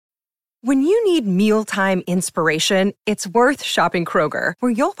When you need mealtime inspiration, it's worth shopping Kroger,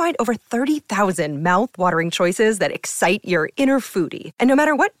 where you'll find over 30,000 mouth-watering choices that excite your inner foodie. And no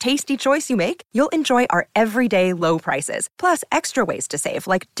matter what tasty choice you make, you'll enjoy our everyday low prices, plus extra ways to save,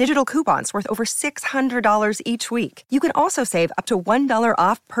 like digital coupons worth over $600 each week. You can also save up to $1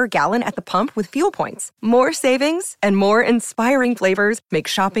 off per gallon at the pump with fuel points. More savings and more inspiring flavors make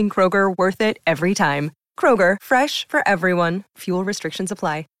shopping Kroger worth it every time. Kroger, fresh for everyone. Fuel restrictions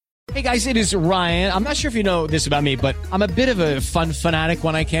apply. Hey guys, it is Ryan. I'm not sure if you know this about me, but I'm a bit of a fun fanatic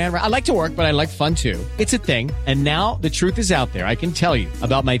when I can. I like to work, but I like fun too. It's a thing. And now the truth is out there. I can tell you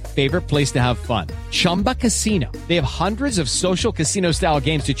about my favorite place to have fun. Chumba Casino. They have hundreds of social casino style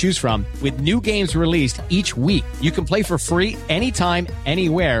games to choose from with new games released each week. You can play for free anytime,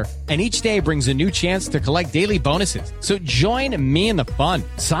 anywhere. And each day brings a new chance to collect daily bonuses. So join me in the fun.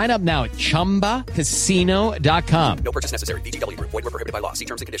 Sign up now at ChumbaCasino.com. No purchase necessary. VGW. Void where prohibited by law. See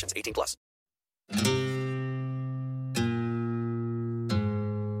terms and conditions. 18 plus.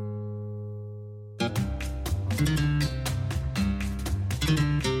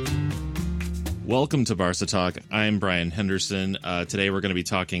 Welcome to Barca Talk. I'm Brian Henderson. Today we're going to be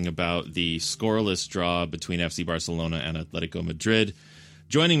talking about the scoreless draw between FC Barcelona and Atletico Madrid.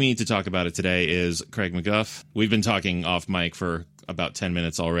 Joining me to talk about it today is Craig McGuff. We've been talking off mic for about 10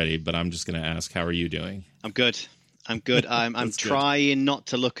 minutes already, but I'm just going to ask, how are you doing? I'm good. I'm trying not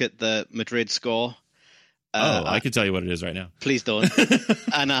to look at the Madrid score. I can tell you what it is right now. Please don't.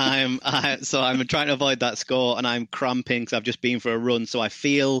 And I'm trying to avoid that score, and I'm cramping because I've just been for a run. So I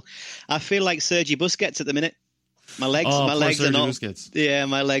feel like Sergi Busquets at the minute. My legs are not. Busquets. Yeah,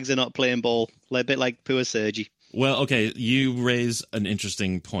 my legs are not playing ball. A bit like poor Sergi. Well, okay, you raise an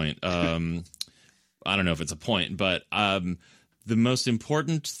interesting point. I don't know if it's a point, but the most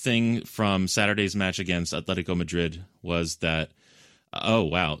important thing from Saturday's match against Atletico Madrid was that,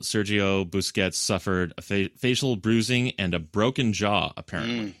 Sergio Busquets suffered a facial bruising and a broken jaw,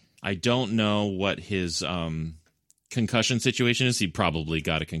 apparently. I don't know what his concussion situation is. He probably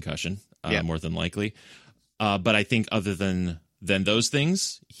got a concussion, more than likely. But I think other than those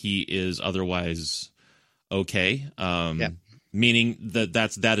things, he is otherwise okay, meaning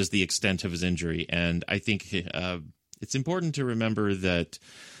that is the extent of his injury. And I think it's important to remember that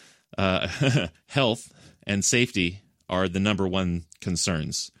health and safety are the number one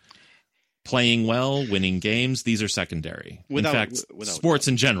concerns. Playing well, winning games, these are secondary. Without sports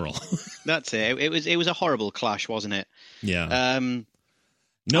in general. That's it. It was a horrible clash, wasn't it? Yeah.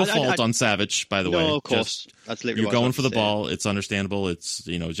 No fault on Savic, by the way. No, of course. That's literally you're going for the ball. It's understandable. It's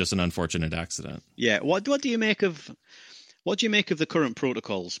just an unfortunate accident. Yeah. What do you make of the current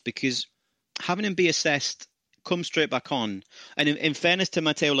protocols? Because having him be assessed, come straight back on. And in fairness to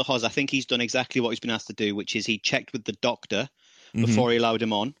Mateo Lahoz, I think he's done exactly what he's been asked to do, which is he checked with the doctor before he allowed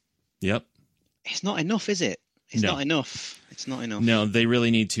him on. Yep. It's not enough, is it? It's not enough. No, they really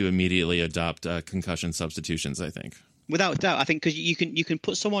need to immediately adopt concussion substitutions, I think. Without doubt, I think because you can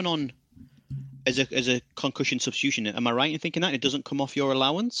put someone on as a concussion substitution. Am I right in thinking that it doesn't come off your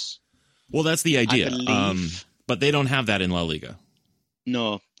allowance? Well, that's the idea. But they don't have that in La Liga.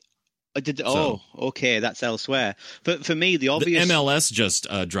 No, okay, that's elsewhere. For me, the obvious the MLS just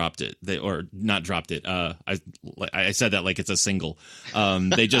dropped it. Not dropped it. I said that like it's a single.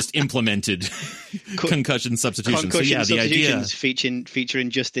 They just implemented concussion substitutions. Concussion the substitutions idea featuring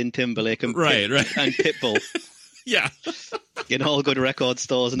Justin Timberlake and and Pitbull. Yeah, in all good record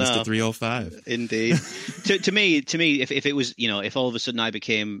stores now. Mr. 305. Indeed. to me, if it was, if all of a sudden I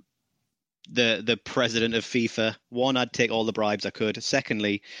became the president of FIFA, one, I'd take all the bribes I could.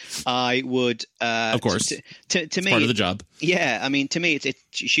 Secondly, I would, of course, to me, part of the job. Yeah, I mean, to me,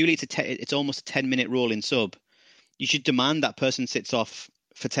 it's almost a 10-minute rolling sub. You should demand that person sits off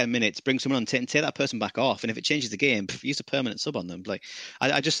for 10 minutes, bring someone on, take that person back off, and if it changes the game, use a permanent sub on them. Like,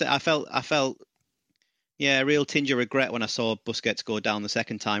 I felt. Yeah, a real tinge of regret when I saw Busquets go down the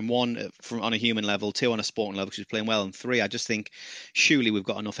second time. One, on a human level. Two, on a sporting level, because he was playing well. And three, I just think, surely we've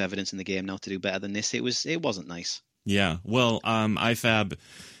got enough evidence in the game now to do better than this. It wasn't nice. Yeah, well, IFAB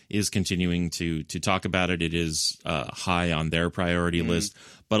is continuing to talk about it. It is high on their priority list.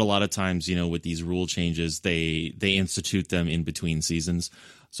 But a lot of times, with these rule changes, they institute them in between seasons.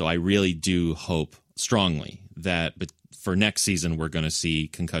 So I really do hope strongly that for next season, we're going to see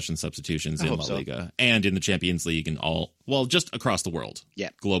concussion substitutions in La Liga and in the Champions League and just across the world. Yeah,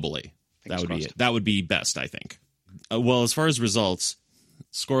 globally. That would be it. That would be best, I think. Well, as far as results,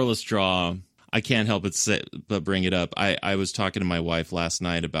 scoreless draw, I can't help but bring it up. I was talking to my wife last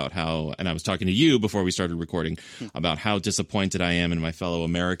night about how, and I was talking to you before we started recording, about how disappointed I am in my fellow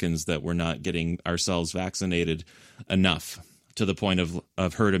Americans that we're not getting ourselves vaccinated enough to the point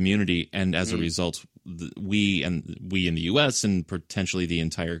of herd immunity, and as a result, we in the U.S. and potentially the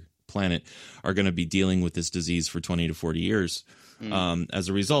entire planet are going to be dealing with this disease for 20 to 40 years as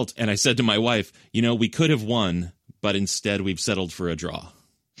a result. And I said to my wife, we could have won, but instead we've settled for a draw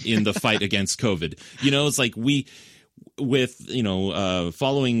in the fight against COVID. It's like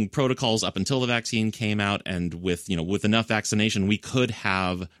following protocols up until the vaccine came out, and with enough vaccination, we could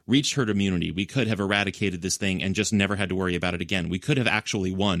have reached herd immunity. We could have eradicated this thing and just never had to worry about it again. We could have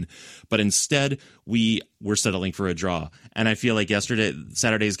actually won, but instead we were settling for a draw. And I feel like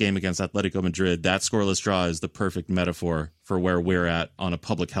Saturday's game against Atletico Madrid, that scoreless draw is the perfect metaphor for where we're at on a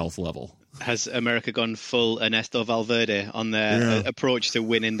public health level. Has America gone full Ernesto Valverde on their approach to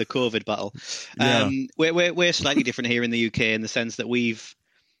winning the COVID battle? We're slightly different here in the UK in the sense that we've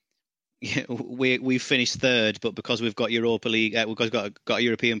finished third, but because we've got Europa League, we've got a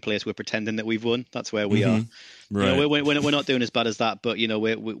European place, we're pretending that we've won. That's where we are. Right. We're not doing as bad as that, but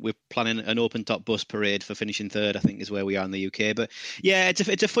we're planning an open top bus parade for finishing third, I think, is where we are in the UK. But yeah,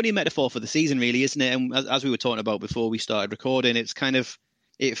 it's a funny metaphor for the season, really, isn't it? And as we were talking about before we started recording, it's kind of.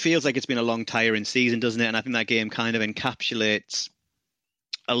 It feels like it's been a long, tiring season, doesn't it? And I think that game kind of encapsulates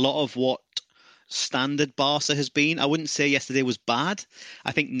a lot of what standard Barca has been. I wouldn't say yesterday was bad.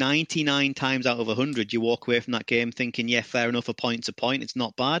 I think 99 times out of 100, you walk away from that game thinking, yeah, fair enough, a point's a point. It's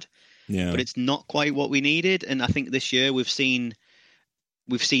not bad. Yeah. But it's not quite what we needed. And I think this year we've seen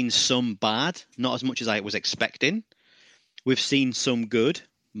some bad, not as much as I was expecting. We've seen some good,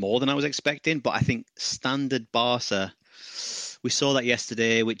 more than I was expecting. But I think standard Barca... We saw that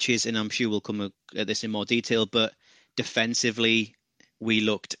yesterday, which is, and I'm sure we'll come at this in more detail, but defensively, we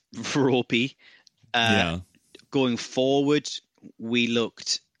looked ropey. Going forward, we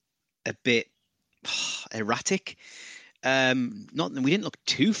looked a bit erratic. We didn't look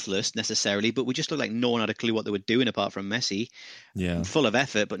toothless necessarily, but we just looked like no one had a clue what they were doing apart from Messi. Yeah. Full of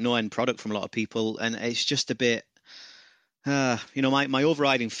effort, but no end product from a lot of people. And it's just a bit... my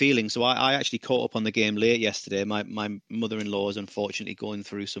overriding feeling. So I actually caught up on the game late yesterday. My mother-in-law is unfortunately going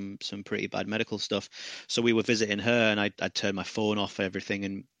through some pretty bad medical stuff. So we were visiting her, and I turned my phone off and everything.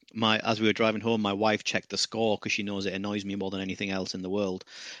 And as we were driving home, my wife checked the score because she knows it annoys me more than anything else in the world.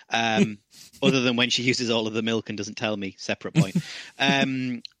 Other than when she uses all of the milk and doesn't tell me. Separate point.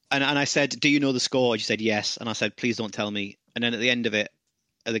 And I said, "Do you know the score?" She said, "Yes." And I said, "Please don't tell me." And then at the end of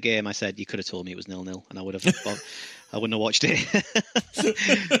the game, I said, "You could have told me it was 0-0, and I would have." I wouldn't have watched it.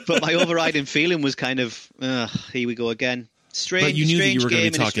 But my overriding feeling was kind of, here we go again. Strange. But you knew that you were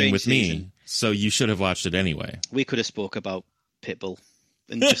going to be talking with season. Me, so you should have watched it anyway. We could have spoke about Pitbull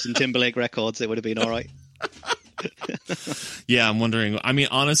and Justin Timberlake records. It would have been all right. Yeah, I'm wondering. I mean,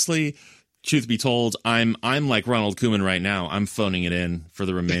 honestly, truth be told, I'm like Ronald Koeman right now. I'm phoning it in for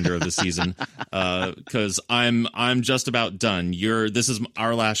the remainder of the season because I'm just about done. This is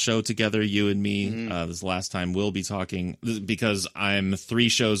our last show together, you and me. This is the last time we'll be talking because I'm 3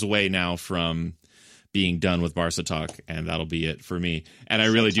 shows away now from being done with Barca Talk, and that'll be it for me. And I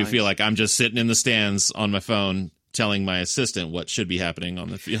really do feel like I'm just sitting in the stands on my phone telling my assistant what should be happening on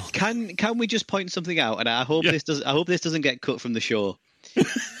the field. Can we just point something out? And I hope this doesn't get cut from the show.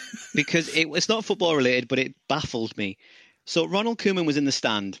 Because it's not football related, but it baffled me. So Ronald Koeman was in the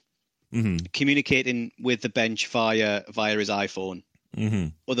stand communicating with the bench via his iPhone.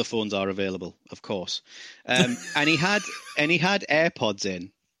 Other phones are available, of course. And he had AirPods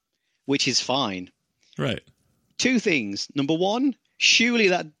in, which is fine. Right. 2 things. Number 1, surely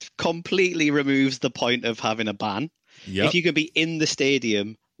that completely removes the point of having a ban. Yep. If you can be in the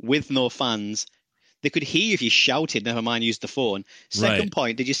stadium with no fans, they could hear you if you shouted, never mind use the phone. Second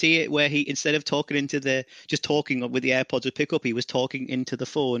point, did you see it where he, instead of talking just talking with the AirPods would pick up, he was talking into the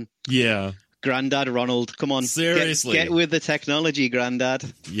phone? Yeah. Granddad Ronald, come on. Seriously. Get with the technology,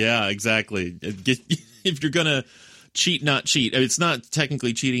 Granddad. Yeah, exactly. If you're going to cheat, not cheat. It's not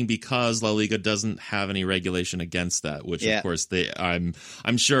technically cheating because La Liga doesn't have any regulation against that, which of course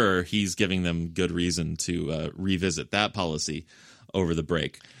I'm sure he's giving them good reason to revisit that policy over the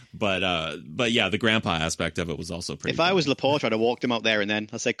break. But yeah, the grandpa aspect of it was also pretty. If I was Laporte, I'd have walked him out there and then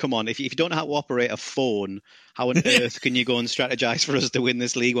I'd say, "Come on, if you don't know how to operate a phone, how on earth can you go and strategize for us to win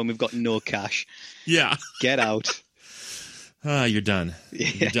this league when we've got no cash?" Yeah, get out. You're done. Yeah.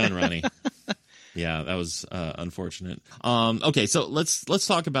 You're done, Ronnie. Yeah, that was unfortunate. Okay, so let's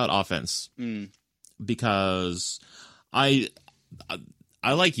talk about offense because I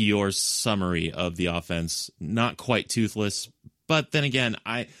like your summary of the offense. Not quite toothless. But then again,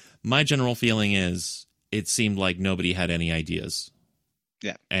 my general feeling is it seemed like nobody had any ideas.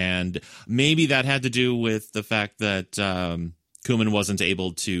 Yeah. And maybe that had to do with the fact that Koeman wasn't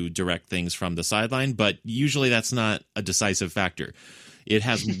able to direct things from the sideline, but usually that's not a decisive factor. It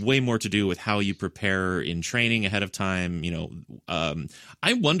has way more to do with how you prepare in training ahead of time.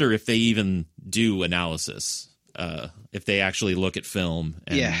 I wonder if they even do analysis, if they actually look at film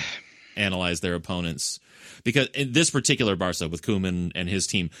and analyze their opponents. Because in this particular Barca with Koeman and his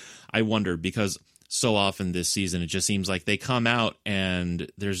team, I wonder, because so often this season it just seems like they come out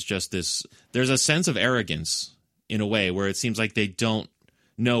and there's a sense of arrogance in a way where it seems like they don't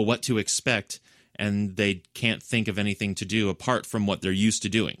know what to expect and they can't think of anything to do apart from what they're used to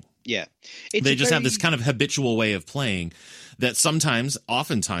doing. Yeah. They just have this kind of habitual way of playing that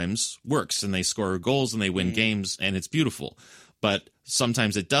oftentimes works, and they score goals and they win games and it's beautiful. But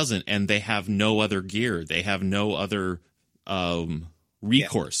sometimes it doesn't, and they have no other gear. They have no other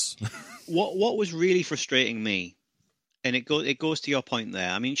recourse. Yeah. What was really frustrating me, and it goes to your point there.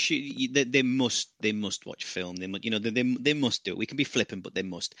 I mean, they must watch film. They must do it. We can be flippant, but they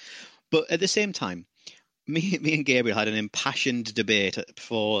must. But at the same time, me and Gabriel had an impassioned debate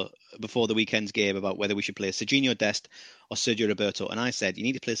before the weekend's game about whether we should play Sergiño Dest or Sergio Roberto, and I said you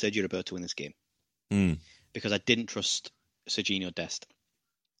need to play Sergio Roberto in this game because I didn't trust Sergiño Dest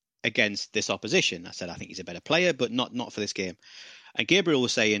against this opposition. I said I think he's a better player, but not for this game. And Gabriel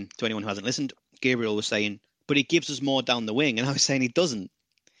was saying, to anyone who hasn't listened, Gabriel was saying, but he gives us more down the wing, and I was saying he doesn't.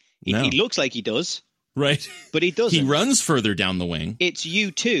 He looks like he does. Right. But he doesn't. He runs further down the wing. It's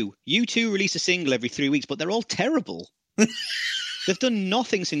U2. U2 release a single every 3 weeks, but they're all terrible. They've done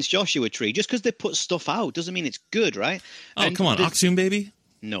nothing since Joshua Tree. Just because they put stuff out doesn't mean it's good, right? Oh, come on. Oxum Baby?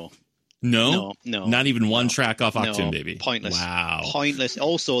 No. No? Not even one track off Oxum Baby? Pointless. Wow. Pointless.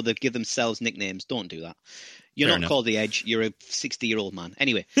 Also, they give themselves nicknames. Don't do that. You're Fair not enough. called The Edge. You're a 60-year-old man.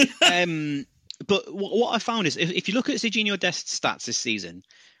 Anyway. But what I found is, if you look at Sergiño Dest's stats this season,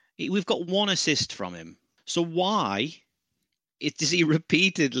 we've got one assist from him. So why does he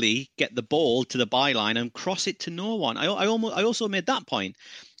repeatedly get the ball to the byline and cross it to no one? I also made that point.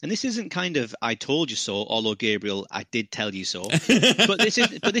 And this isn't kind of I told you so, although Gabriel, I did tell you so. but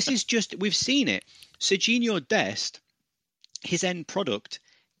this is just, we've seen it. Sergiño Dest, his end product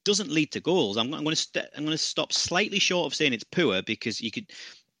doesn't lead to goals. I'm going to stop slightly short of saying it's poor, because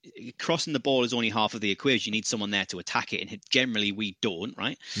crossing the ball is only half of the equation. You need someone there to attack it, and generally we don't,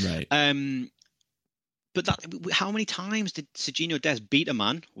 right? Right. But how many times did Sergiño Dest beat a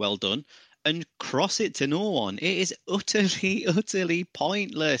man, well done, and cross it to no one? It is utterly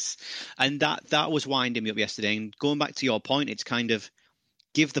pointless. And that was winding me up yesterday. And going back to your point, it's kind of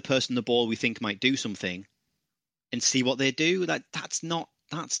give the person the ball we think might do something and see what they do. That's not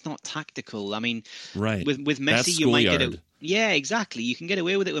tactical. I mean, right. With Messi, That's you might get schoolyard. it. Yeah, exactly. You can get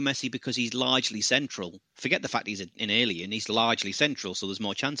away with it with Messi because he's largely central. Forget the fact he's an alien. He's largely central, so there's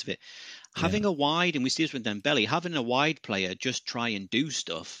more chance of it. Having a wide, and we see this with Dembele, having a wide player just try and do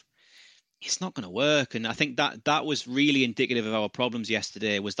stuff, it's not going to work. And I think that was really indicative of our problems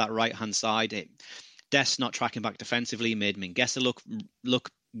yesterday, was that right-hand side. Dest not tracking back defensively made Mingueza look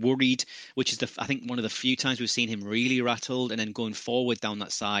worried, which is I think one of the few times we've seen him really rattled. And then going forward down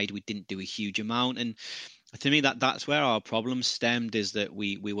that side, we didn't do a huge amount. And to me, that's where our problem stemmed, is that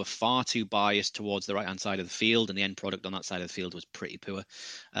we were far too biased towards the right-hand side of the field, and the end product on that side of the field was pretty poor.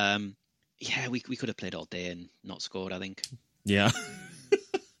 We could have played all day and not scored, I think. Yeah.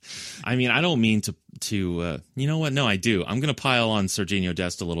 I mean, I don't mean to you know what? No, I do. I'm going to pile on Sergiño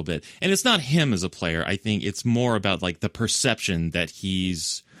Dest a little bit. And it's not him as a player. I think it's more about like the perception that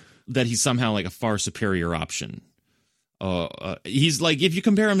he's somehow like a far superior option. He's like, if you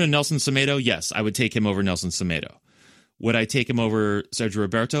compare him to Nelson Semedo, yes, I would take him over Nelson Semedo. Would I take him over Sergio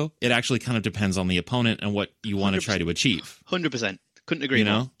Roberto? It actually kind of depends on the opponent and what you want to try to achieve. 100%. Couldn't agree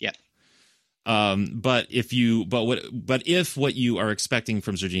more. Yeah. But if what you are expecting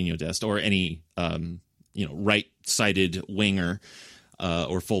from Sergiño Dest or any right-sided winger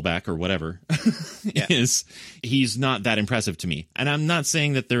or fullback or whatever is, he's not that impressive to me. And I'm not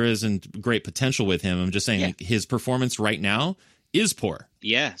saying that there isn't great potential with him. I'm just saying his performance right now is poor.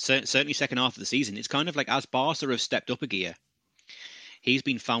 Yeah, certainly second half of the season. It's kind of like, as Barca have stepped up a gear, he's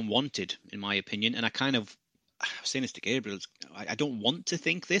been found wanted, in my opinion. And I was saying this to Gabriel, I don't want to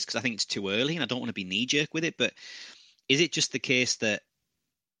think this because I think it's too early and I don't want to be knee-jerk with it, but is it just the case that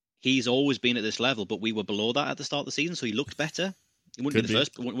he's always been at this level, but we were below that at the start of the season, so he looked better? It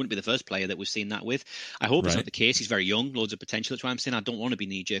wouldn't be the first player that we've seen that with. I hope it's not the case. He's very young, loads of potential. That's why I'm saying I don't want to be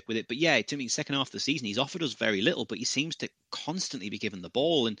knee-jerk with it. But yeah, to me, second half of the season, he's offered us very little, but he seems to constantly be given the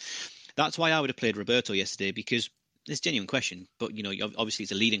ball. And that's why I would have played Roberto yesterday, because it's a genuine question. But, obviously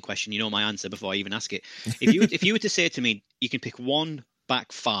it's a leading question. You know my answer before I even ask it. If you were to say to me, you can pick one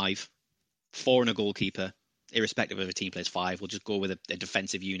back five, four and a goalkeeper, irrespective of if a team plays 5. We'll just go with a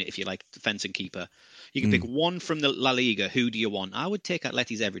defensive unit, if you like, defense and keeper. You can pick one from the La Liga. Who do you want? I would take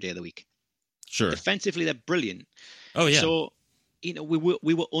Atleti's every day of the week. Sure. Defensively, they're brilliant. Oh, yeah. So,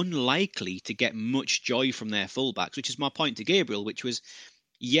 we were unlikely to get much joy from their fullbacks, which is my point to Gabriel, which was,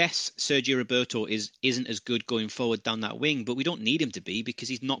 yes, Sergio Roberto isn't as good going forward down that wing, but we don't need him to be because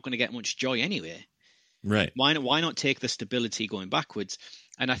he's not going to get much joy anyway. Right. Why not take the stability going backwards?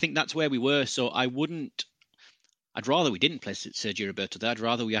 And I think that's where we were. So I'd rather we didn't play Sergio Roberto there. I'd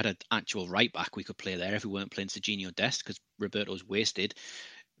rather we had an actual right back we could play there if we weren't playing Serginho Dest, because Roberto's wasted.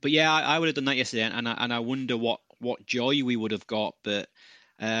 But yeah, I would have done that yesterday, and I wonder what joy we would have got. But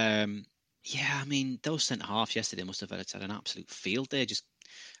yeah, I mean, those centre halves yesterday must have had an absolute field day. Just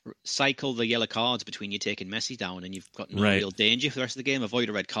cycle the yellow cards between you taking Messi down and you've got no real danger for the rest of the game. Avoid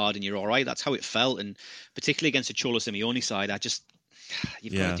a red card and you're all right. That's how it felt, and particularly against a Cholo Simeone side,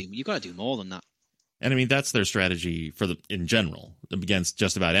 you've got to do more than that. And I mean, that's their strategy in general against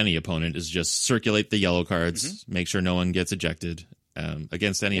just about any opponent, is just circulate the yellow cards, make sure no one gets ejected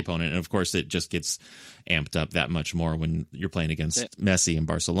against any opponent. And of course, it just gets amped up that much more when you're playing against Messi and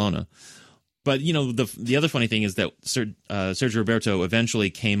Barcelona. But, the other funny thing is that Sergio Roberto eventually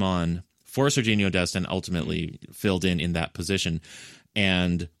came on for Serginho Dest and ultimately filled in that position.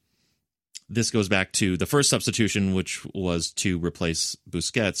 And this goes back to the first substitution, which was to replace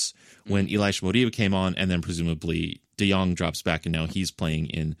Busquets, when Ilaix Moriba came on, and then presumably De Jong drops back, and now he's playing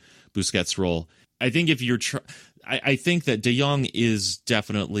in Busquets' role. I think I think that De Jong is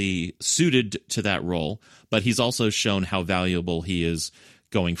definitely suited to that role, but he's also shown how valuable he is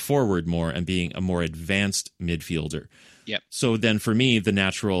going forward more and being a more advanced midfielder. Yep. So then for me, the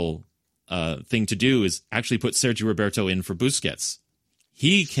natural thing to do is actually put Sergio Roberto in for Busquets.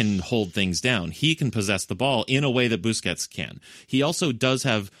 He can hold things down. He can possess the ball in a way that Busquets can. He also does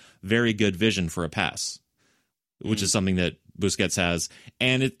have very good vision for a pass, which is something that Busquets has.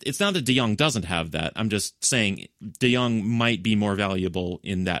 And it's not that De Jong doesn't have that. I'm just saying De Jong might be more valuable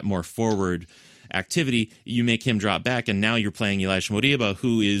in that more forward activity. You make him drop back, and now you're playing Ilaix Moriba,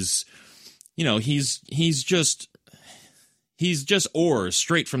 who is, he's just ore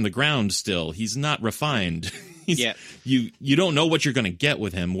straight from the ground still. He's not refined. You don't know what you're going to get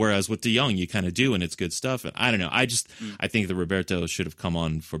with him, whereas with De Jong, you kind of do, and it's good stuff. And I don't know. I think that Roberto should have come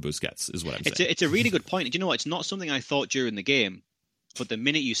on for Busquets, is what I'm saying. It's a really good point. Do you know what? It's not something I thought during the game, but the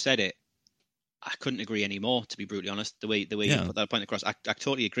minute you said it, I couldn't agree anymore, to be brutally honest, the way you put that point across. I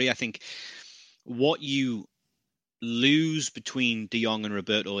totally agree. I think what you lose between De Jong and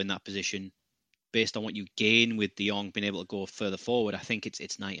Roberto in that position, based on what you gain with De Jong being able to go further forward, I think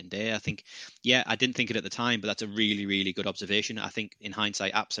it's night and day. I think, I didn't think it at the time, but that's a really, really good observation. I think in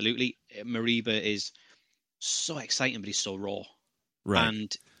hindsight, absolutely. Moriba is so exciting, but he's so raw. Right.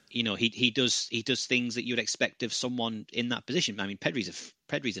 And, he does things that you'd expect of someone in that position. I mean,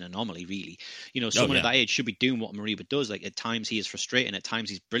 Pedri's an anomaly, really. Someone at that age should be doing what Moriba does. Like, at times he is frustrating, at times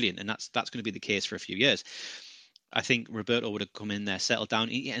he's brilliant, and that's going to be the case for a few years. I think Roberto would have come in there, settled down,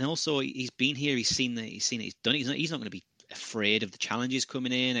 and also he's been here. He's seen it. He's done it. He's not going to be afraid of the challenges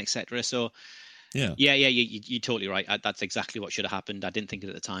coming in, etc. So, you're totally right. That's exactly what should have happened. I didn't think it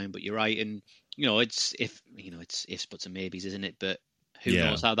at the time, but you're right. And it's ifs, buts, and maybes, isn't it? But who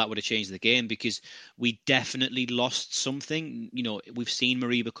knows how that would have changed the game, because we definitely lost something. We've seen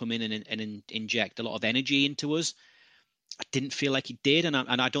Moriba come in and inject a lot of energy into us. I didn't feel like he did, and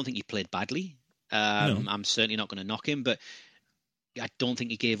I don't think he played badly. No. I'm certainly not going to knock him, but I don't think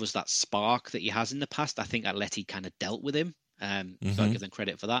he gave us that spark that he has in the past. I think Atleti kind of dealt with him, so I give them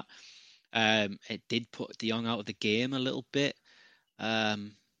credit for that. It did put De Jong out of the game a little bit. That's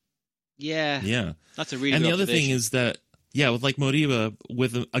a really and good the other thing observation. is that with like Moriba,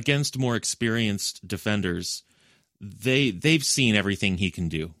 against more experienced defenders, they've seen everything he can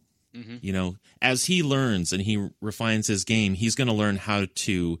do. As he learns and he refines his game, he's going to learn how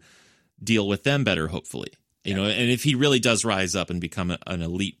to deal with them better, hopefully. And if he really does rise up and become an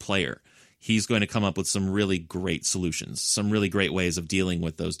elite player, he's going to come up with some really great solutions, some really great ways of dealing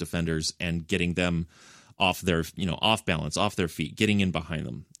with those defenders and getting them off their, off balance, off their feet, getting in behind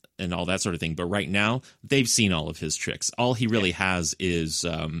them and all that sort of thing. But right now, they've seen all of his tricks. All he really has is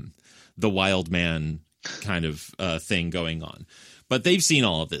the wild man kind of thing going on. But they've seen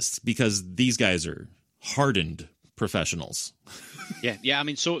all of this because these guys are hardened professionals. Yeah. I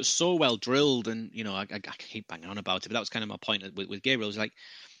mean, so well drilled, and I keep banging on about it, but that was kind of my point with Gabriel. It's like,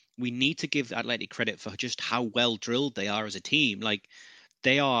 we need to give Atleti credit for just how well drilled they are as a team. Like,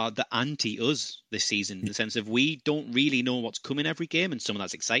 they are the anti-us this season, in the sense of we don't really know what's coming every game, and some of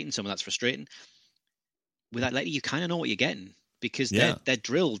that's exciting, some of that's frustrating. With Atleti, you kind of know what you're getting. because they're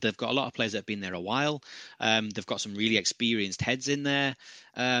drilled. They've got a lot of players that have been there a while. They've got some really experienced heads in there.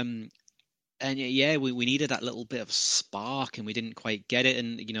 And we needed that little bit of spark, and we didn't quite get it.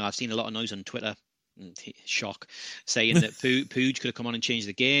 And I've seen a lot of noise on Twitter, shock, saying that Pooj could have come on and changed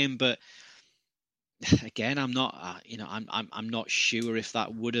the game. But again, I'm not, I'm not sure if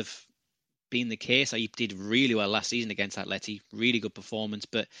that would have been the case. He did really well last season against Atleti, really good performance.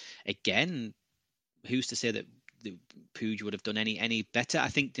 But again, who's to say that Pooj would have done any better? I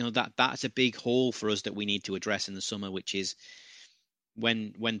think that's a big hole for us that we need to address in the summer, which is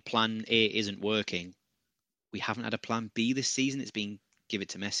when Plan A isn't working. We haven't had a Plan B this season. It's been give it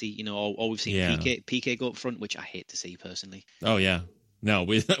to Messi, or we've seen Piqué go up front, which I hate to see personally. Oh yeah, no,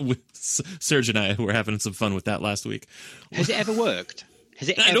 Serge and I were having some fun with that last week. Has it ever worked?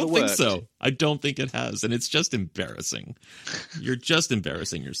 I don't think so. I don't think it has, and it's just embarrassing. You're just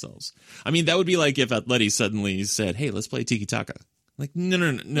embarrassing yourselves. I mean, that would be like if Atleti suddenly said, "Hey, let's play tiki taka." Like,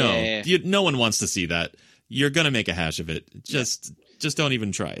 no. Yeah. No one wants to see that. You're gonna make a hash of it. Just don't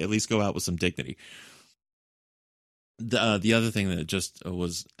even try. At least go out with some dignity. The other thing that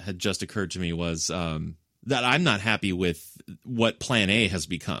had just occurred to me was that I'm not happy with what Plan A has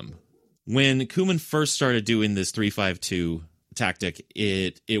become. When Koeman first started doing this 3-5-2 tactic,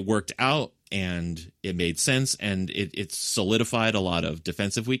 it worked out and it made sense, and it solidified a lot of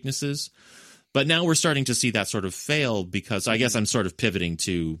defensive weaknesses. But now we're starting to see that sort of fail, because I guess I'm sort of pivoting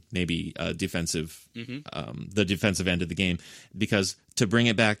to maybe the defensive end of the game, because to bring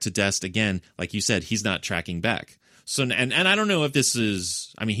it back to Dest again, like you said, he's not tracking back. So and I don't know if this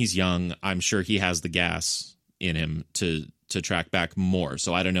is, I mean, he's young. I'm sure he has the gas in him to track back more.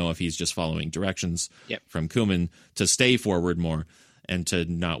 So I don't know if he's just following directions from Koeman to stay forward more and to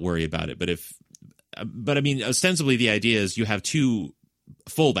not worry about it. But I mean, ostensibly the idea is you have two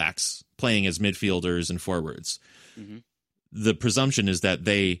fullbacks playing as midfielders and forwards. Mm-hmm. The presumption is that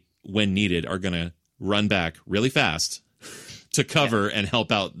they, when needed, are going to run back really fast to cover and help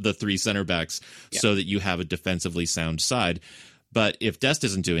out the three center backs so that you have a defensively sound side. But if Dest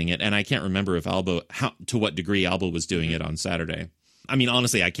isn't doing it, and I can't remember if to what degree Alba was doing it on Saturday. I mean,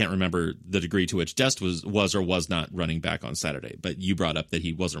 honestly, I can't remember the degree to which Dest was or was not running back on Saturday. But you brought up that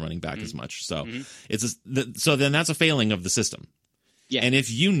he wasn't running back as much, so so then that's a failing of the system. Yeah. And if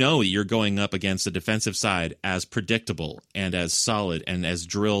you know you're going up against a defensive side as predictable and as solid and as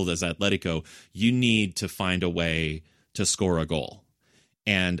drilled as Atletico, you need to find a way to score a goal.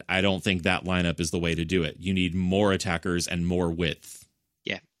 And I don't think that lineup is the way to do it. You need more attackers and more width.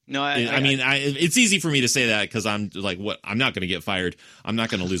 Yeah. No, I mean, it's easy for me to say that because I'm like, what? I'm not going to get fired. I'm not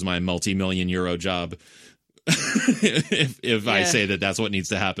going to lose my multi-million euro job if I say that that's what needs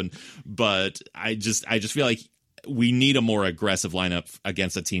to happen. But I just feel like we need a more aggressive lineup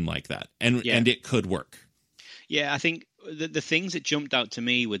against a team like that, and it could work. Yeah, I think the things that jumped out to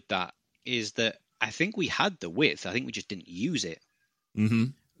me with that is that I think we had the width. I think we just didn't use it. Mm-hmm.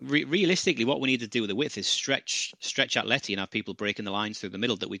 Realistically, what we need to do with the width is stretch Atleti and have people breaking the lines through the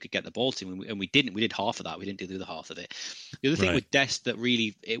middle that we could get the ball to, and we didn't. We did half of that. We didn't do the other half of it. The other thing with Dest that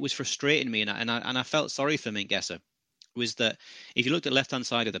really it was frustrating me, and I felt sorry for Mingueza, was that if you looked at the left-hand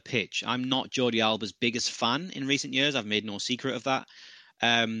side of the pitch, I'm not Jordi Alba's biggest fan in recent years. I've made no secret of that.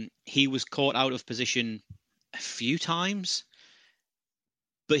 He was caught out of position a few times,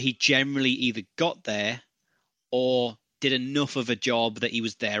 but he generally either got there or did enough of a job that he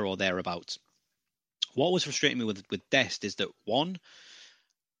was there or thereabouts. What was frustrating me with Dest is that, one,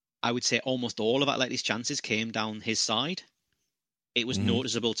 I would say almost all of Atleti's chances came down his side. It was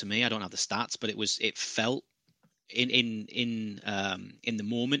noticeable to me. I don't have the stats, but it felt in the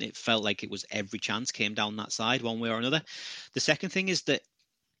moment, it felt like it was every chance came down that side one way or another. The second thing is that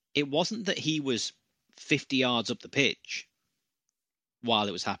it wasn't that he was 50 yards up the pitch while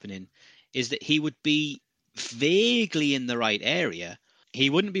it was happening, is that he would be vaguely in the right area. He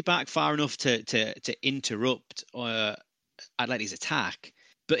wouldn't be back far enough to interrupt Atleti's attack,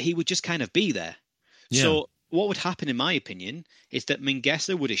 but he would just kind of be there. Yeah. So what would happen, in my opinion, is that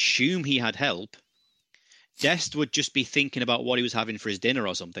Mingueza would assume he had help. Dest would just be thinking about what he was having for his dinner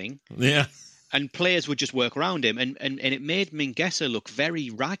or something. Yeah. And players would just work around him. And it made Mingueza look very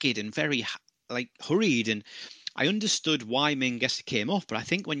ragged and very hurried. And I understood why Mingueza came off, but I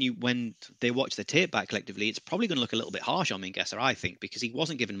think when they watch the tape back collectively, it's probably going to look a little bit harsh on Mingueza, I think, because he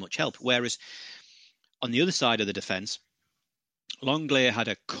wasn't given much help. Whereas on the other side of the defence, Longley had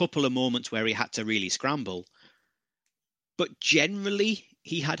a couple of moments where he had to really scramble. But generally,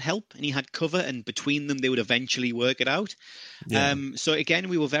 he had help and he had cover, and between them, they would eventually work it out. Yeah. So again,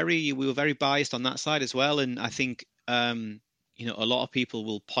 we were very biased on that side as well. And I think a lot of people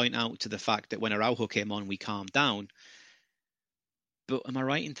will point out to the fact that when Araujo came on, we calmed down. But am I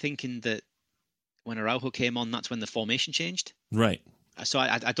right in thinking that when Araujo came on, that's when the formation changed? Right. So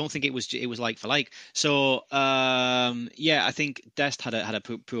I don't think it was like for like. So yeah, I think Dest had a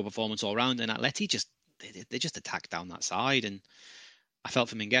poor performance all round, and Atleti they just attacked down that side, and I felt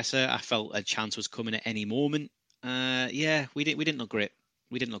for Mingueza. I felt a chance was coming at any moment. Yeah, we didn't look great.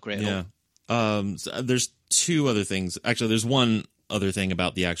 We didn't look great at all. So there's two other things. Actually, there's one other thing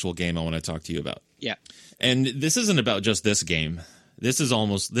about the actual game I want to talk to you about. Yeah, and this isn't about just this game. This is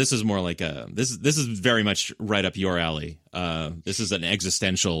more like this is very much right up your alley. This is an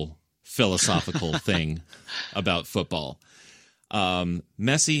existential, philosophical thing about football.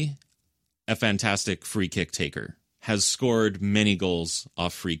 Messi, a fantastic free kick taker, has scored many goals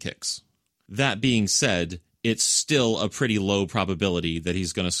off free kicks. That being said, it's still a pretty low probability that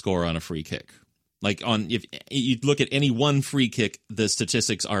he's going to score on a free kick. Like if you look at any one free kick, the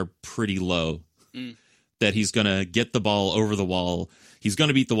statistics are pretty low. That he's going to get the ball over the wall, he's going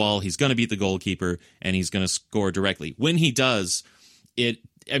to beat the wall, he's going to beat the goalkeeper, and he's going to score directly. When he does,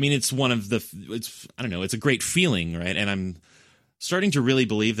 it's one of it's a great feeling, right? And I'm starting to really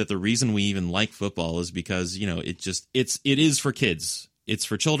believe that the reason we even like football is because, it is for kids. It's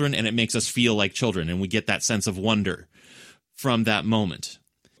for children, and it makes us feel like children, and we get that sense of wonder from that moment.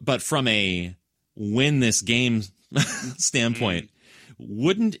 But from a win this game standpoint,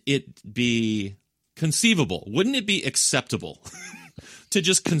 wouldn't it be conceivable? Wouldn't it be acceptable to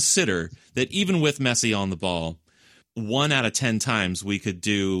just consider that even with Messi on the ball, 1 out of 10 times we could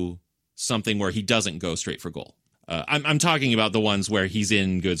do something where he doesn't go straight for goal? I'm talking about the ones where he's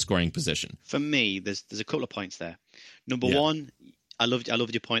in good scoring position. For me, there's a couple of points there. Number one, I loved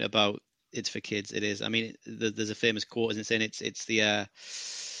your point about it's for kids. It is. I mean, there's a famous quote, isn't it, saying it's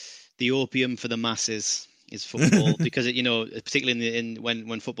the opium for the masses is football, because particularly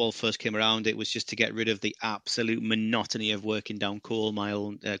when football first came around, it was just to get rid of the absolute monotony of working down coal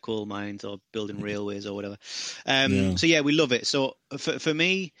mines or building railways or whatever. So yeah, we love it. So for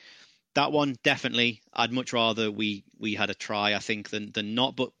me, that one definitely, I'd much rather we had a try, I think, than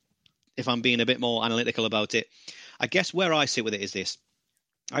not. But if I'm being a bit more analytical about it, I guess where I sit with it is this: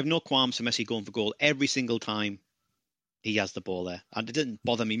 I have no qualms for Messi going for goal every single time he has the ball there. And it didn't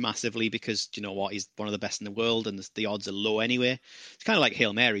bother me massively because, you know what, he's one of the best in the world and the odds are low anyway. It's kind of like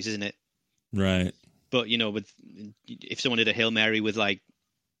Hail Marys, isn't it? Right. But, if someone did a Hail Mary with 3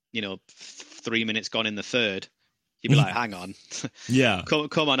 minutes gone in the third, you'd be like, hang on. Yeah.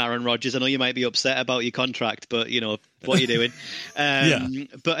 Come on, Aaron Rodgers. I know you might be upset about your contract, but, what are you doing? Yeah.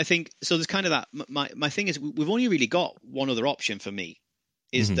 But I think, so there's kind of that. My thing is, we've only really got one other option for me,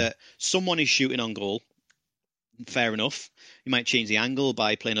 is that someone is shooting on goal. Fair enough. You might change the angle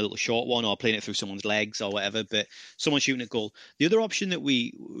by playing a little short one or playing it through someone's legs or whatever, but someone shooting at goal. The other option that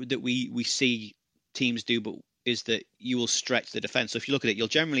we see teams do, but is that you will stretch the defense. So if you look at it, you'll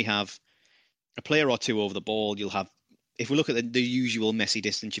generally have a player or two over the ball. You'll have, if we look at the usual Messi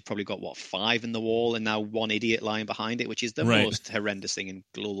distance, you've probably got 5 in the wall and now one idiot lying behind it, which is the most horrendous thing in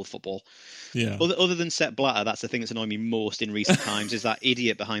global football. Yeah. Other than Sepp Blatter, that's the thing that's annoyed me most in recent times, is that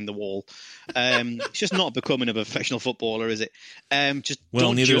idiot behind the wall. It's just not becoming a professional footballer, is it?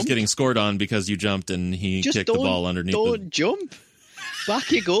 Neither is getting scored on because you jumped and he kicked the ball underneath. Don't jump.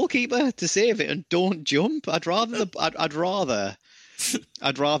 Back your goalkeeper to save it and don't jump. I'd rather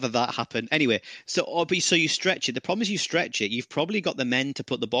that happen. Anyway, so you stretch it. The problem is you stretch it. You've probably got the men to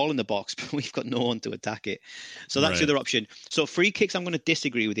put the ball in the box, but we've got no one to attack it. So that's the other option. So free kicks, I'm going to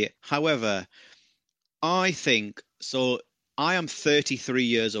disagree with you. However, I think, so I am 33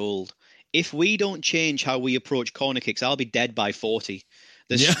 years old. If we don't change how we approach corner kicks, I'll be dead by 40.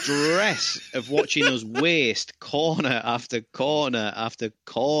 The stress of watching us waste corner after corner after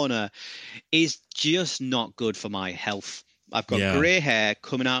corner is just not good for my health. I've got grey hair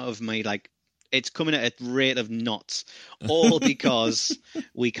coming out of me, it's coming at a rate of knots, all because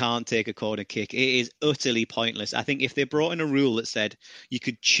we can't take a corner kick. It is utterly pointless. I think if they brought in a rule that said you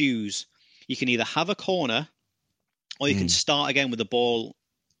could choose, you can either have a corner or you can start again with the ball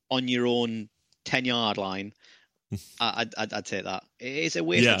on your own 10-yard line, I'd take that. It's a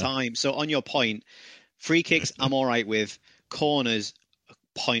waste of time. So on your point, free kicks I'm all right with. Corners,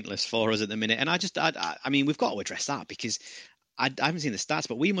 pointless for us at the minute. And I mean, we've got to address that because I haven't seen the stats,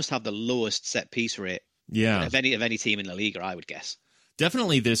 but we must have the lowest set piece rate of any team in La Liga, I would guess.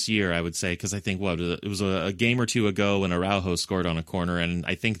 Definitely this year, I would say, because I think it was a game or two ago when Araujo scored on a corner, and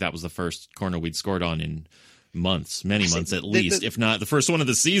I think that was the first corner we'd scored on in many months at least, if not the first one of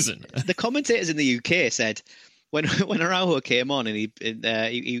the season. The commentators in the UK said when Araujo came on and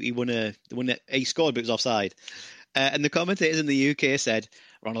he won he scored, but it was offside. And the commentators in the UK said,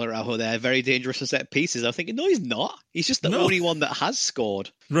 Ronald Araujo there, very dangerous for set pieces. I'm thinking, no, he's not. He's just the No. only one that has scored.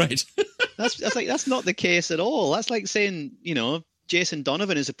 Right. That's not the case at all. That's like saying, Jason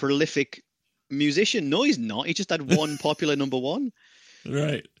Donovan is a prolific musician. No, he's not. He just had one popular number one.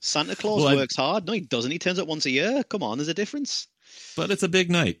 Right. Santa Claus works hard. No, he doesn't. He turns up once a year. Come on, there's a difference. But it's a big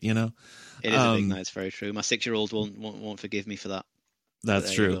night, It is a big night. It's very true. My 6-year-old won't forgive me for that.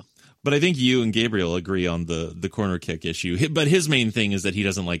 That's true. But I think you and Gabriel agree on the corner kick issue. But his main thing is that he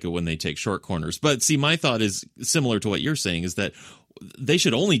doesn't like it when they take short corners. But see, my thought is similar to what you're saying, is that they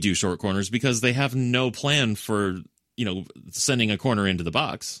should only do short corners because they have no plan for, sending a corner into the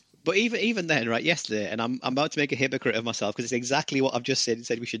box. But even then, right, yesterday, and I'm about to make a hypocrite of myself because it's exactly what I've just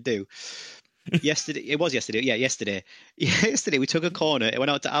said we should do. Yesterday we took a corner, it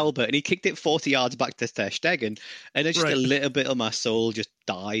went out to Albert, and he kicked it 40 yards back to Ter Stegen, and then just a little bit of my soul just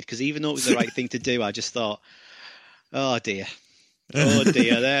died, because even though it was the right thing to do, I just thought, oh dear,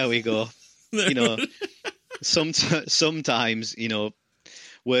 there we go. Sometimes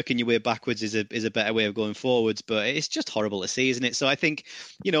working your way backwards is a better way of going forwards, but it's just horrible to see, isn't it? So I think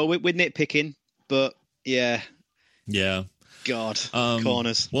we're nitpicking, but yeah, God,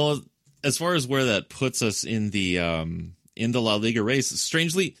 corners. Well, as far as where that puts us in the La Liga race,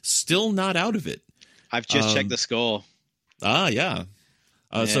 strangely, still not out of it. I've just checked the score. Yeah.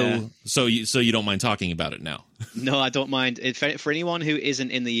 So you don't mind talking about it now? No, I don't mind. For anyone who isn't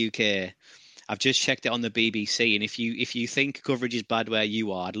in the UK, I've just checked it on the BBC, and if you think coverage is bad where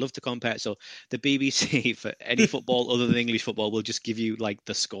you are, I'd love to compare it. So the BBC, for any football other than English football, will just give you like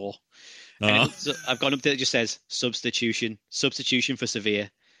the score. I've gone up there, it just says substitution for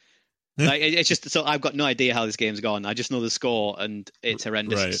Sevilla. Like, it's just, so I've got no idea how this game's gone. I just know the score, and it's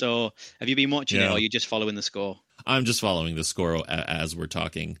horrendous. Right. So have you been watching it, or are you just following the score? I'm just following the score as we're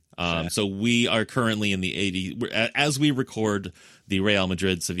talking. So we are currently in the as we record, the Real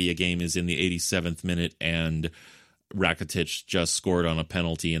Madrid-Sevilla game is in the 87th minute, and Rakitic just scored on a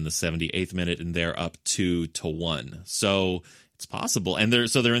penalty in the 78th minute, and they're up 2-1. So it's possible. And they're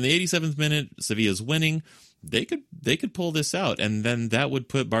in the 87th minute, Sevilla's winning. They could pull this out, and then that would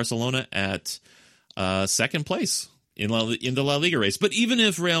put Barcelona at second place in the La Liga race. But even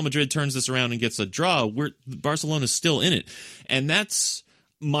if Real Madrid turns this around and gets a draw, Barcelona's still in it, and that's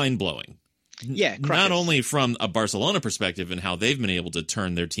mind-blowing. Yeah, not only from a Barcelona perspective and how they've been able to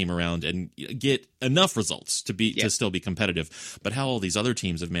turn their team around and get enough results to still be competitive, but how all these other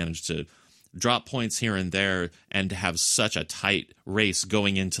teams have managed to drop points here and there and to have such a tight race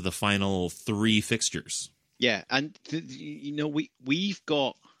going into the final 3 fixtures. Yeah, and we've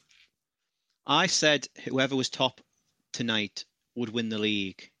got. I said whoever was top tonight would win the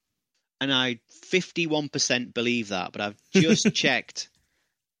league, and I 51% believe that. But I've just checked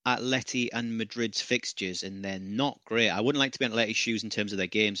Atleti and Madrid's fixtures, and they're not great. I wouldn't like to be in Atleti's shoes in terms of their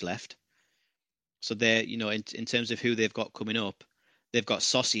games left. So they're, in terms of who they've got coming up, they've got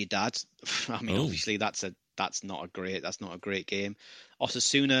Sociedad. I mean, obviously that's not a great game.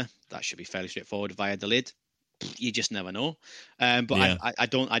 Osasuna, that should be fairly straightforward. Valladolid, you just never know. But yeah. I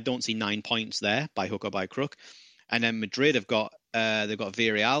don't see 9 points there by hook or by crook. And then Madrid have got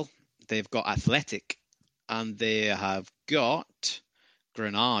Villarreal, they've got Athletic, and they have got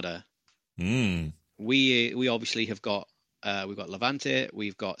Granada. We obviously have got we've got Levante,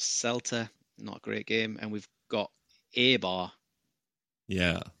 we've got Celta, not a great game, and we've got Eibar.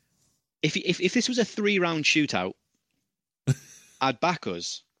 Yeah. If this was a 3-round shootout, I'd back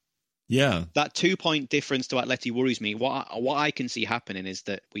us. Yeah. That 2-point difference to Atleti worries me. What I can see happening is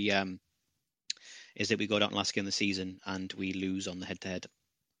that we go down last game of the season and we lose on the head-to-head.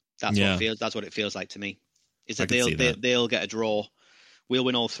 That's what it feels like to me. Is that they'll get a draw. We'll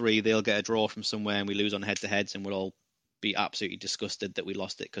win all 3. They'll get a draw from somewhere, and we lose on head-to-heads, and we'll all be absolutely disgusted that we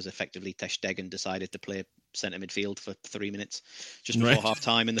lost it because effectively Ter Stegen decided to play centre midfield for 3 minutes just before half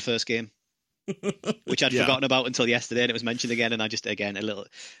time in the first game, which I'd forgotten about until yesterday, and it was mentioned again, and I just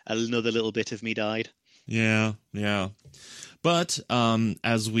another little bit of me died. Yeah. But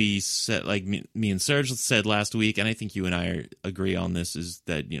as we said, like me and Serge said last week, and I think you and I agree on this, is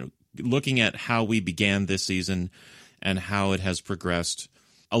that looking at how we began this season and how it has progressed,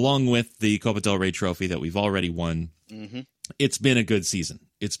 along with the Copa del Rey trophy that we've already won, it's been a good season.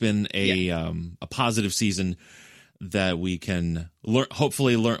 It's been a positive season that we can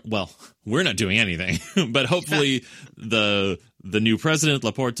hopefully learn. Well, we're not doing anything, but hopefully the new president,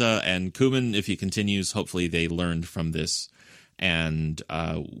 Laporta, and Koeman, if he continues, hopefully they learned from this, and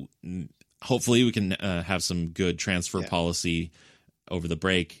hopefully we can have some good transfer policy over the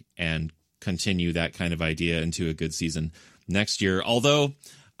break and continue that kind of idea into a good season next year. Although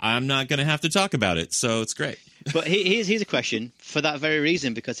I'm not going to have to talk about it, so it's great. But here's a question for that very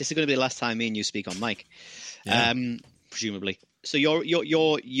reason, because this is going to be the last time me and you speak on mic, presumably. So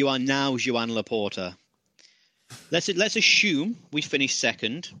you are now Joan Laporta. Let's assume we finish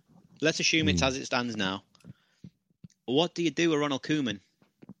second. Let's assume it's as it stands now. What do you do with Ronald Koeman?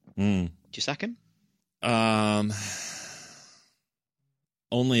 Do you sack him? Only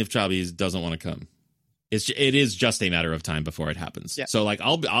if Xavi doesn't want to come. It is just a matter of time before it happens. Yeah. So like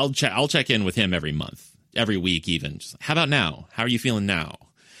I'll check in with him every month, every week even. Just, how about now? How are you feeling now?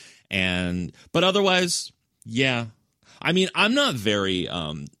 But otherwise, yeah. I mean, I'm not very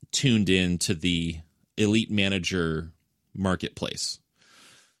tuned in to the elite manager marketplace,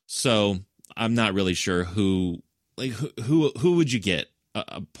 so I'm not really sure who would you get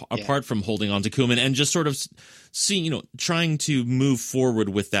apart from holding on to Koeman and just sort of seeing, trying to move forward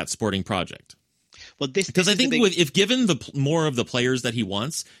with that sporting project. Well, because I think if given more of the players that he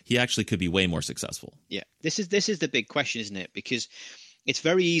wants, he actually could be way more successful. Yeah, this is the big question, isn't it? Because it's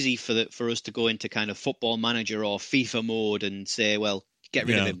very easy for us to go into kind of football manager or FIFA mode and say, well, get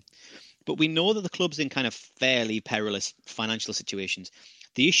rid of him. But we know that the club's in kind of fairly perilous financial situations.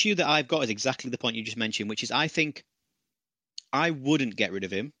 The issue that I've got is exactly the point you just mentioned, which is I think I wouldn't get rid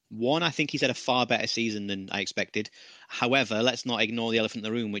of him. One, I think he's had a far better season than I expected. However, let's not ignore the elephant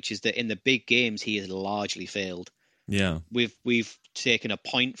in the room, which is that in the big games, he has largely failed. Yeah. We've taken a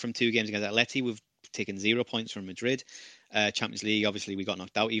point from 2 games against Atleti. We've taken 0 points from Madrid. Champions League, obviously, we got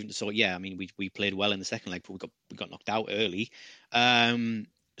knocked out. Even so, yeah, I mean, we played well in the second leg, but we got knocked out early.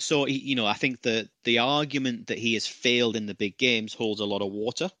 So, I think the argument that he has failed in the big games holds a lot of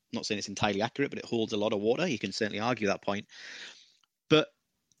water. I'm not saying it's entirely accurate, but it holds a lot of water. You can certainly argue that point. But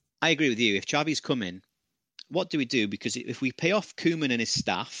I agree with you. If Xavi's come in, what do we do? Because if we pay off Koeman and his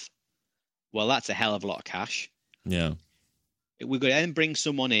staff, well, that's a hell of a lot of cash. Yeah. We're going to then bring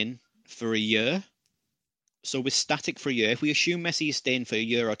someone in for a year. So we're static for a year. If we assume Messi is staying for a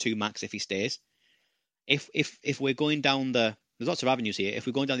year or 2 max if he stays, if we're going down there's lots of avenues here. If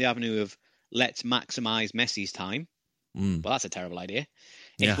we're going down the avenue of let's maximize Messi's time, well, that's a terrible idea.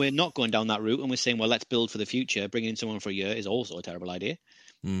 If we're not going down that route and we're saying, well, let's build for the future, bringing in someone for a year is also a terrible idea.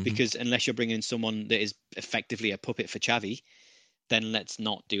 Because unless you're bringing in someone that is effectively a puppet for Xavi, then let's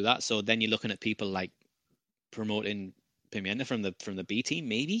not do that. So then you're looking at people like promoting Pimienta from the B team,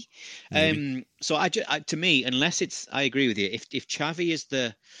 maybe. So to me, unless I agree with you. If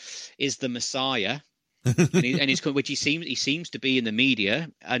Xavi is the Messiah, and he's which he seems to be in the media,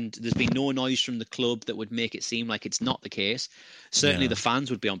 and there's been no noise from the club that would make it seem like it's not the case. Certainly, the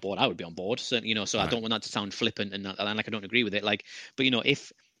fans would be on board. I would be on board. Certainly, so right. I don't want that to sound flippant and like I don't agree with it. Like, but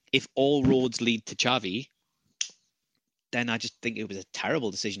if all roads lead to Xavi, then I just think it was a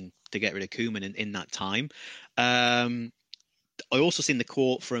terrible decision to get rid of Koeman in that time. I also seen the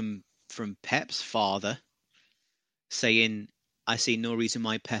quote from Pep's father saying, I see no reason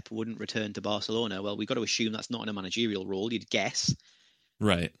why Pep wouldn't return to Barcelona. Well, we've got to assume that's not in a managerial role, you'd guess.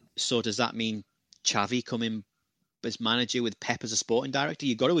 Right. So does that mean Xavi coming as manager with Pep as a sporting director?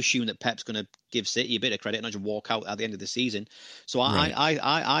 You've got to assume that Pep's going to give City a bit of credit and not just walk out at the end of the season. So right.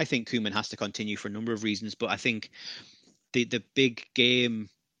 I think Koeman has to continue for a number of reasons, but I think the big game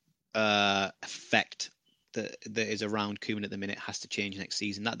effect that is around Koeman at the minute has to change next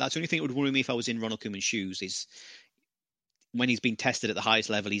season. That's the only thing that would worry me if I was in Ronald Koeman's shoes is when he's been tested at the highest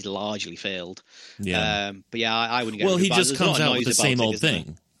level, he's largely failed. Yeah. But yeah, I wouldn't get Well, he just comes out with the same old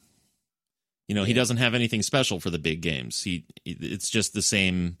thing. He doesn't have anything special for the big games. It's just the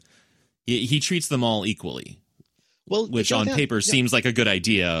same. He treats them all equally. Well, which on paper seems like a good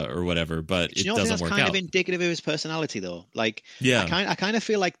idea or whatever, but it doesn't work out. It's kind of indicative of his personality, though. Like, I kind of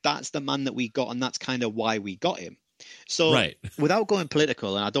feel like that's the man that we got, and that's kind of why we got him. So, right. Without going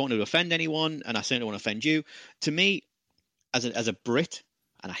political, and I don't want to offend anyone, and I certainly don't want to offend you. To me, as a Brit,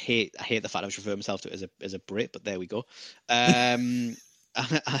 and I hate the fact I was referring myself to it as a Brit, but there we go. But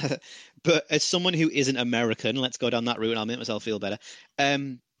as someone who isn't American, let's go down that route and I'll make myself feel better.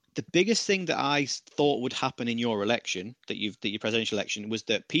 The biggest thing that I thought would happen in your election, your presidential election, was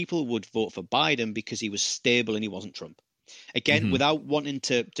that people would vote for Biden because he was stable and he wasn't Trump. Again, without wanting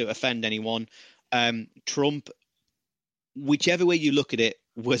to offend anyone, Trump, whichever way you look at it,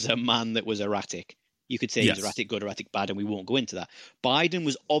 was a man that was erratic. You could say he was erratic good, erratic bad, and we won't go into that. Biden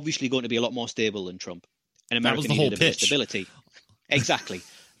was obviously going to be a lot more stable than Trump. And America needed a bit of stability. Exactly.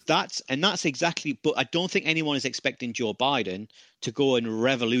 That's exactly, but I don't think anyone is expecting Joe Biden to go and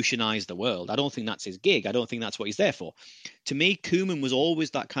revolutionize the world. I don't think that's his gig. I don't think that's what he's there for. To me, Koeman was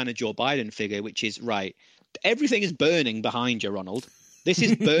always that kind of Joe Biden figure, which is, right, everything is burning behind you, Ronald. This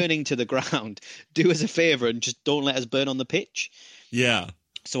is burning to the ground. Do us a favor and just don't let us burn on the pitch. Yeah.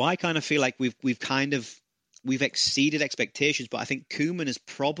 So I kind of feel like we've exceeded expectations, but I think Koeman has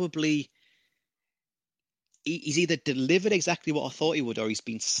probably he's either delivered exactly what I thought he would, or he's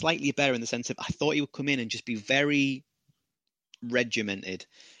been slightly better in the sense of I thought he would come in and just be very regimented,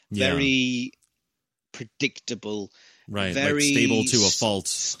 very predictable, right? Very like stable to a fault.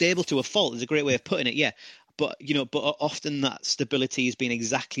 Stable to a fault is a great way of putting it. Yeah, but often that stability has been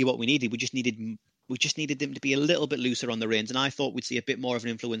exactly what we needed. We just needed him to be a little bit looser on the reins, and I thought we'd see a bit more of an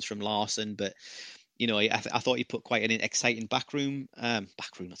influence from Larson, but. I thought he put quite an exciting backroom.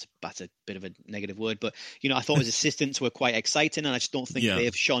 That's a bit of a negative word, but I thought his assistants were quite exciting, and I just don't think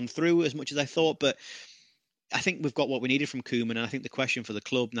they've shone through as much as I thought. But I think we've got what we needed from Koeman, and I think the question for the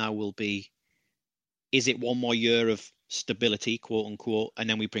club now will be: is it one more year of stability, quote unquote, and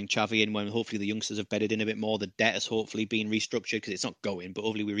then we bring Xavi in when hopefully the youngsters have bedded in a bit more, the debt has hopefully been restructured because it's not going, but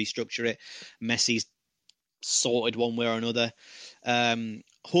hopefully we restructure it. Messi's sorted one way or another.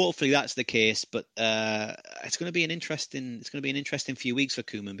 Hopefully that's the case, but it's going to be an interesting few weeks for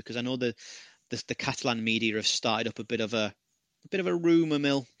Koeman, because I know the Catalan media have started up a bit of a rumour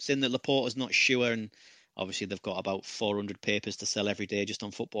mill saying that Laporta's not sure, and obviously they've got about 400 papers to sell every day just on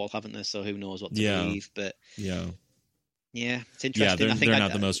football, haven't they? So who knows what to believe? But yeah, it's interesting. Yeah, they're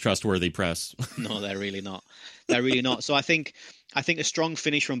not the most trustworthy press. No, they're really not. They're really not. So I think a strong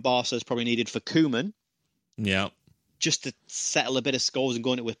finish from Barca is probably needed for Koeman. Yeah. Just to settle a bit of scores and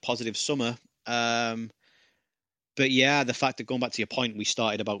go into it with positive summer. But yeah, the fact that, going back to your point, we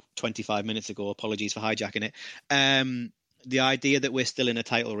started about 25 minutes ago, apologies for hijacking it. The idea that we're still in a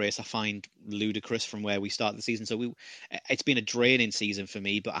title race, I find ludicrous from where we started the season. So it's been a draining season for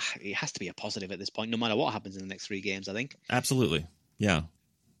me, but it has to be a positive at this point, no matter what happens in the next 3 games, I think. Absolutely. Yeah.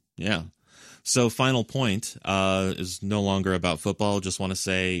 So final point is no longer about football. Just want to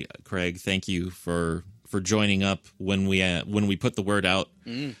say, Craig, thank you for joining up when we put the word out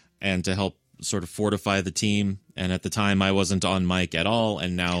and to help sort of fortify the team. And at the time I wasn't on mic at all.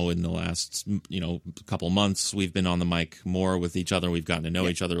 And now in the last, couple months, we've been on the mic more with each other. We've gotten to know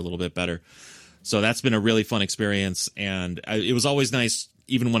each other a little bit better. So that's been a really fun experience. And it was always nice,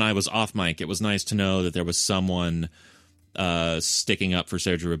 even when I was off mic, it was nice to know that there was someone sticking up for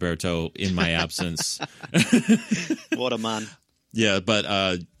Sergio Roberto in my absence. What a man. Yeah,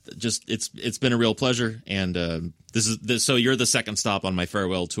 but just it's been a real pleasure, and so you're the second stop on my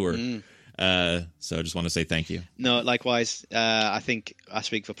farewell tour. So I just want to say thank you. No, likewise. I think I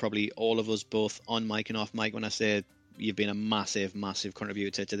speak for probably all of us, both on mic and off mic, when I say you've been a massive, massive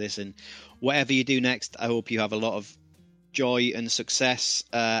contributor to this, and whatever you do next, I hope you have a lot of joy and success.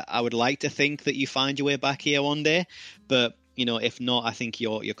 I would like to think that you find your way back here one day, but if not, I think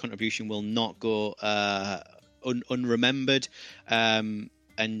your contribution will not go unremembered. And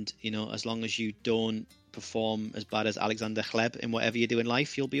as long as you don't perform as bad as Alexander Hleb in whatever you do in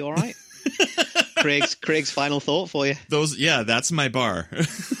life, you'll be all right. Craig's final thought for you. That's my bar.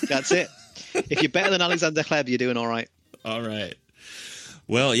 That's it. If you're better than Alexander Hleb, you're doing all right. All right.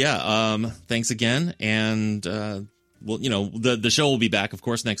 Well, thanks again, and the show will be back, of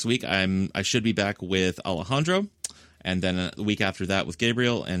course, next week. I should be back with Alejandro, and then the week after that with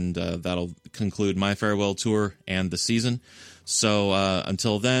Gabriel, and that'll conclude my farewell tour and the season. So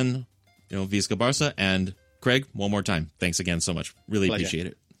until then, Visca Barca, and Craig, one more time, thanks again so much. Really Pleasure. Appreciate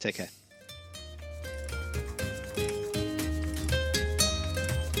it. Take care.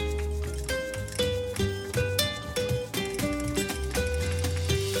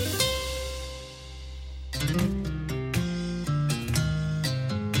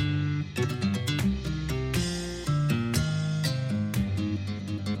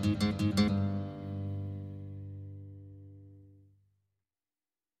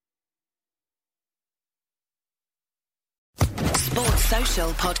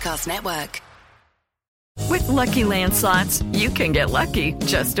 Social Podcast Network. With Lucky Land Slots, you can get lucky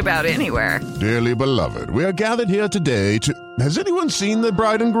just about anywhere. Dearly beloved, we are gathered here today to... Has anyone seen the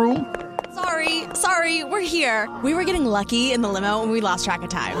bride and groom? Sorry, we're here. We were getting lucky in the limo and we lost track of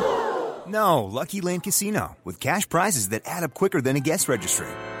time. No, Lucky Land Casino, with cash prizes that add up quicker than a guest registry.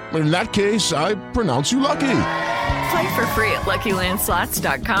 In that case, I pronounce you lucky. Play for free at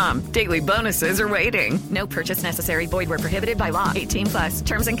LuckyLandSlots.com. Daily bonuses are waiting. No purchase necessary. Void where prohibited by law. 18+.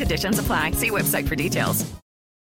 Terms and conditions apply. See website for details.